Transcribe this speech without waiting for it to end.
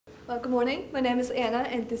Good morning. My name is Anna,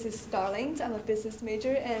 and this is Starling. I'm a business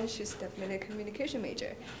major, and she's definitely a communication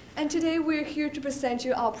major. And today we're here to present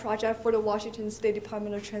you our project for the Washington State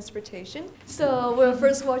Department of Transportation. So we'll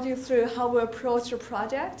first walk you through how we approach the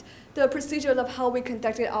project, the procedure of how we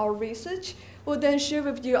conducted our research. We'll then share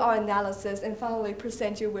with you our analysis, and finally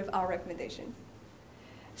present you with our recommendation.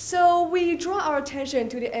 So we draw our attention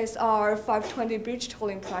to the SR 520 bridge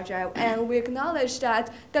tolling project, and we acknowledge that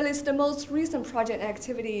that is the most recent project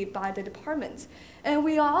activity by the department. And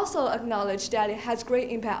we also acknowledge that it has great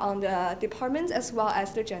impact on the department as well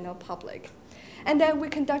as the general public. And then we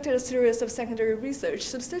conducted a series of secondary research,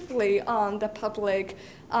 specifically on the public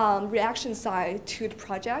reaction side to the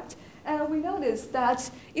project. And we noticed that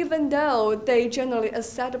even though they generally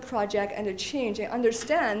accept the project and the change and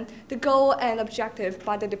understand the goal and objective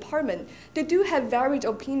by the department, they do have varied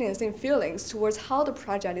opinions and feelings towards how the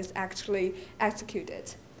project is actually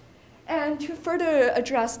executed. And to further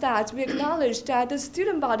address that, we acknowledge that the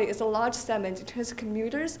student body is a large segment in terms of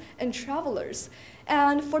commuters and travelers.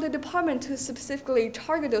 And for the department to specifically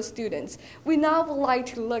target those students, we now would like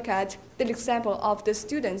to look at the example of the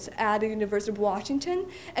students at the University of Washington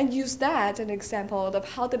and use that as an example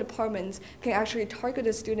of how the department can actually target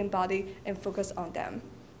the student body and focus on them.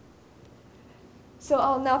 So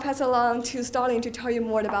I'll now pass along to Starling to tell you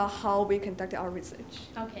more about how we conducted our research.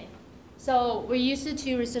 Okay. So we used the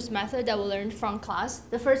two research methods that we learned from class.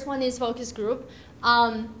 The first one is focus group.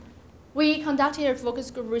 We conducted a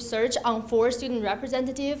focus group research on 4 student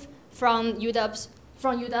representatives from UW,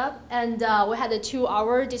 and we had a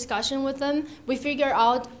 2-hour discussion with them. We figured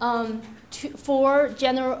out 4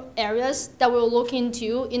 general areas that we'll look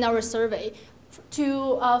into in our survey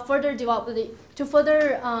to further develop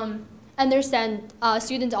understand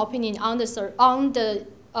student opinion on the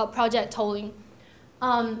project tolling.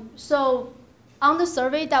 So on the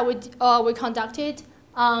survey that we conducted,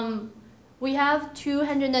 we have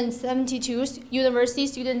 272 university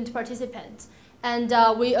student participants, and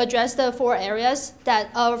we addressed the 4 areas that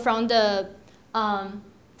are from the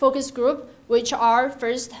focus group, which are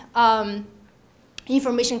first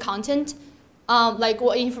information content, like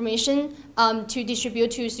what information to distribute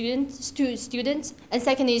to students, and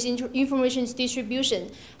second is information distribution,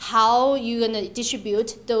 how you're gonna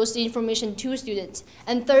distribute those information to students,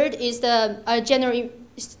 and third is the general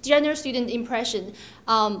student impression,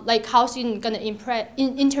 like how students gonna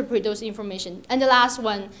interpret those information, and the last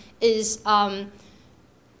one is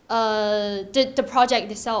the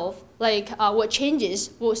project itself, like what changes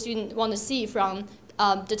will students want to see from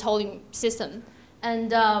the tolling system.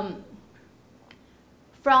 And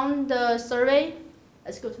from the survey,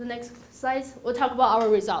 let's go to the next slide. We'll talk about our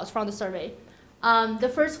results from the survey.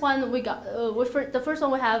 The first one we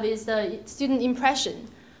have is the student impression.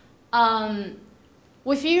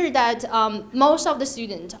 We figured that most of the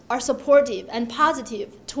students are supportive and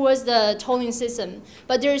positive towards the tolling system,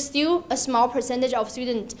 but there is still a small percentage of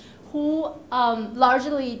students who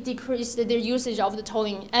largely decreased their usage of the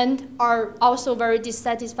tolling and are also very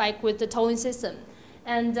dissatisfied with the tolling system.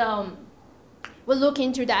 And we look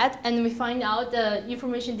into that, and we find out the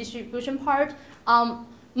information distribution part.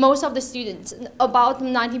 Most of the students, about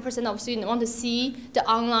 90% of students, want to see the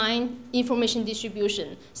online information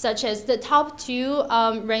distribution, such as the top 2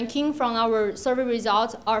 ranking from our survey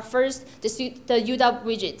results are first the UW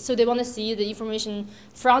widget. So they want to see the information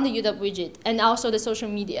from the UW widget and also the social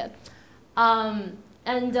media. Can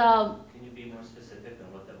you be more specific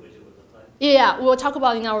on what that widget would look like? Yeah, we'll talk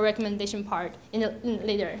about in our recommendation part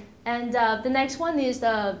later. And the next one is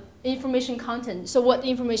the information content. So what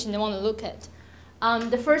information they want to look at.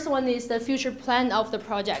 The first one is the future plan of the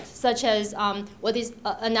project, such as what is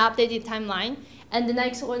an updated timeline. And the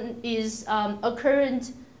next one is a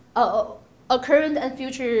current and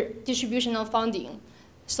future distribution of funding.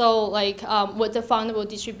 So like what the fund will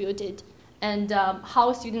distribute it, and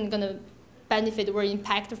how students are going to benefit or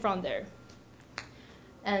impact from there.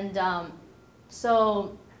 And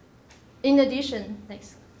so in addition,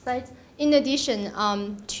 next slide. In addition,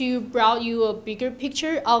 to bring you a bigger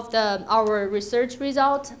picture of our research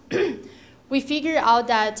result, we figured out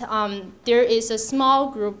that there is a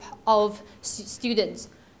small group of students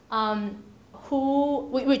who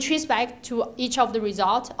we trace back to each of the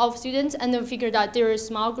results of students, and then figured that there is a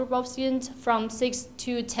small group of students from 6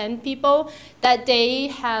 to 10 people that they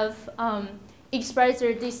have expressed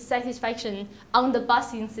their dissatisfaction on the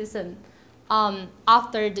busing system.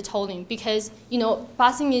 After the tolling, because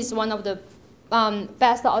busing is one of the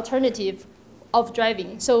best alternative of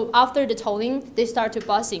driving. So after the tolling, they start to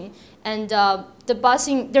busing, and the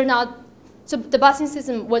busing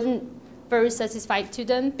system wasn't very satisfied to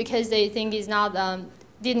them because they think it's not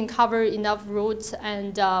didn't cover enough routes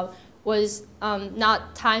and was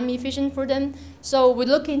not time efficient for them. So we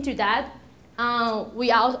look into that.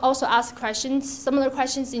 We also ask questions, similar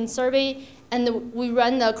questions in survey, and we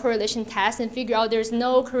run a correlation test and figure out there's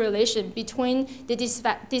no correlation between the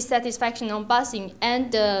dissatisfaction on busing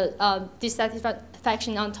and the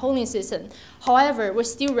dissatisfaction on tolling system. However, we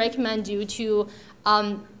still recommend you to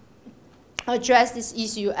address this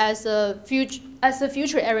issue as a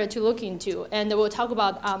future area to look into, and we'll talk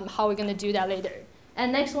about how we're going to do that later.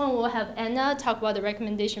 And next one, we'll have Anna talk about the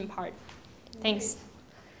recommendation part. Thanks.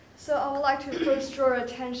 So I would like to first draw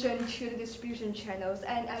attention to the distribution channels,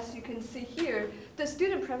 and as you can see here, the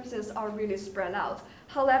student preferences are really spread out.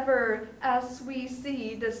 However, as we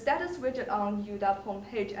see, the status widget on UW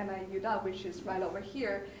homepage, UW, which is right over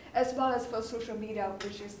here, as well as for social media,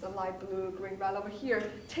 which is the light blue, green right over here,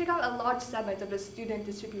 take out a large segment of the student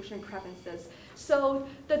distribution preferences. So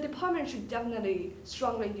the department should definitely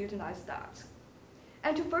strongly utilize that.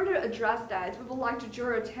 And to further address that, we would like to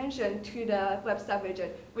draw attention to the website widget,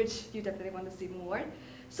 which you definitely want to see more.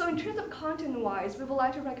 So in terms of content-wise, we would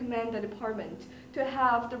like to recommend the department to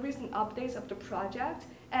have the recent updates of the project,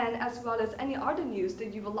 and as well as any other news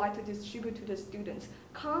that you would like to distribute to the students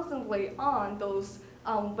constantly on those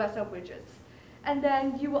website widgets. And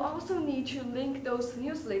then you will also need to link those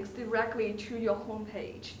news links directly to your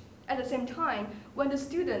homepage. At the same time, when the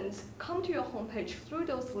students come to your homepage through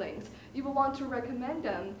those links, you will want to recommend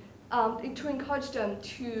them, to encourage them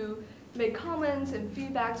to make comments and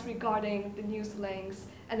feedbacks regarding the news links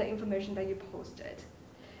and the information that you posted.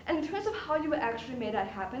 And in terms of how you will actually make that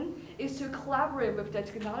happen, is to collaborate with the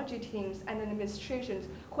technology teams and the administrations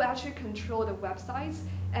who actually control the websites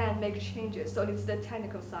and make changes. So it's the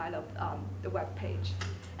technical side of the web page.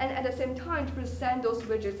 And at the same time, to present those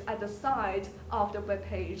widgets at the side of the web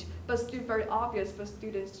page, but still very obvious for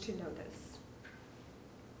students to notice.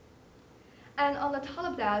 And on the top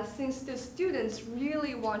of that, since the students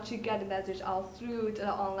really want to get the message out through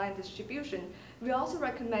the online distribution, we also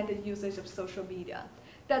recommend the usage of social media.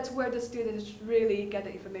 That's where the students really get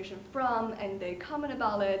the information from, and they comment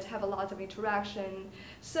about it, have a lot of interaction.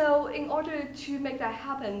 So in order to make that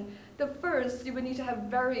happen, first, you will need to have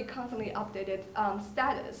very constantly updated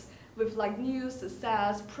status with like news,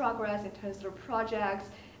 success, progress in terms of the projects,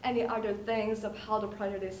 any other things of how the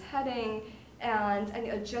project is heading, and any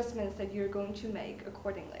adjustments that you're going to make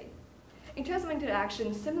accordingly. In terms of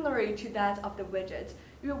interaction, similarly to that of the widget,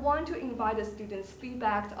 you want to invite the students'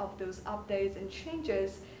 feedback of those updates and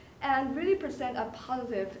changes, and really present a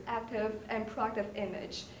positive, active, and proactive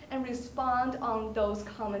image, and respond on those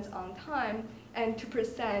comments on time, and to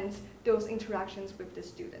present those interactions with the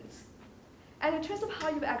students. And in terms of how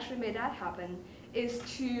you actually made that happen, is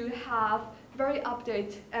to have very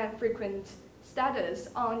updated and frequent status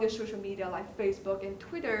on your social media like Facebook and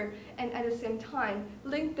Twitter, and at the same time,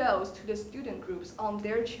 link those to the student groups on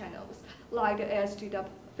their channels, like the WSDOT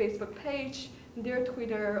Facebook page, their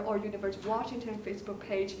Twitter or University of Washington Facebook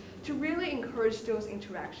page, to really encourage those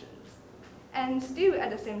interactions. And still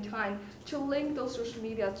at the same time, to link those social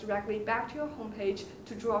media directly back to your homepage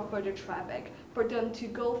to draw further traffic, for them to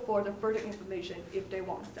go for the further information if they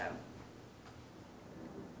want so.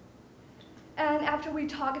 And after we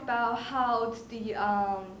talk about how the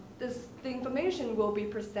information will be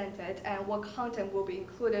presented and what content will be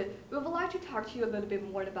included, we would like to talk to you a little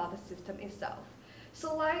bit more about the system itself.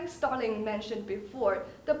 So like Starling mentioned before,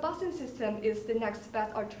 the busing system is the next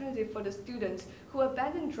best alternative for the students who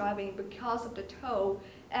abandoned driving because of the toll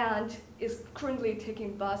and is currently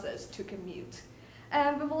taking buses to commute.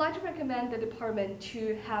 And we would like to recommend the department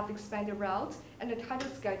to have expanded routes and the tighter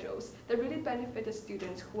schedules that really benefit the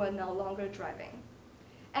students who are no longer driving.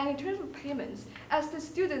 And in terms of payments, as the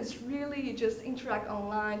students really just interact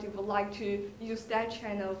online, they would like to use that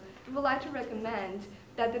channel, we would like to recommend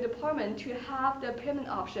that the department to have the payment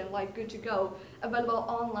option like Good to Go available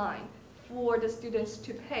online for the students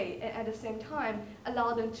to pay, and at the same time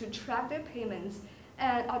allow them to track their payments,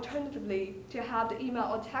 and alternatively to have the email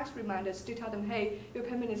or text reminders to tell them, hey, your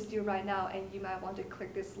payment is due right now and you might want to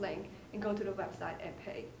click this link and go to the website and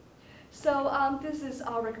pay. So this is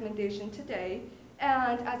our recommendation today.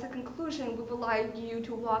 And as a conclusion, we would like you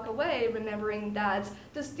to walk away remembering that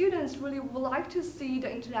the students really would like to see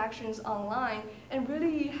the interactions online and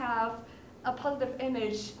really have a positive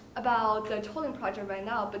image about the tolling project right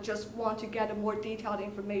now, but just want to get a more detailed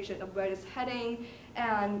information of where it's heading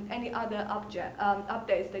and any other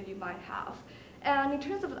updates that you might have. And in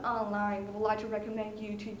terms of online, we would like to recommend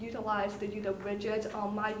you to utilize the UW widget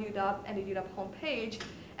on My UW and the UW homepage.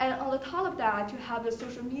 And on the top of that, to have the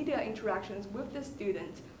social media interactions with the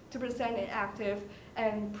students to present an active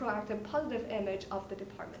and proactive positive image of the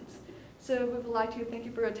department. So we would like to thank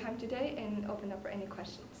you for your time today and open up for any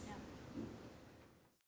questions.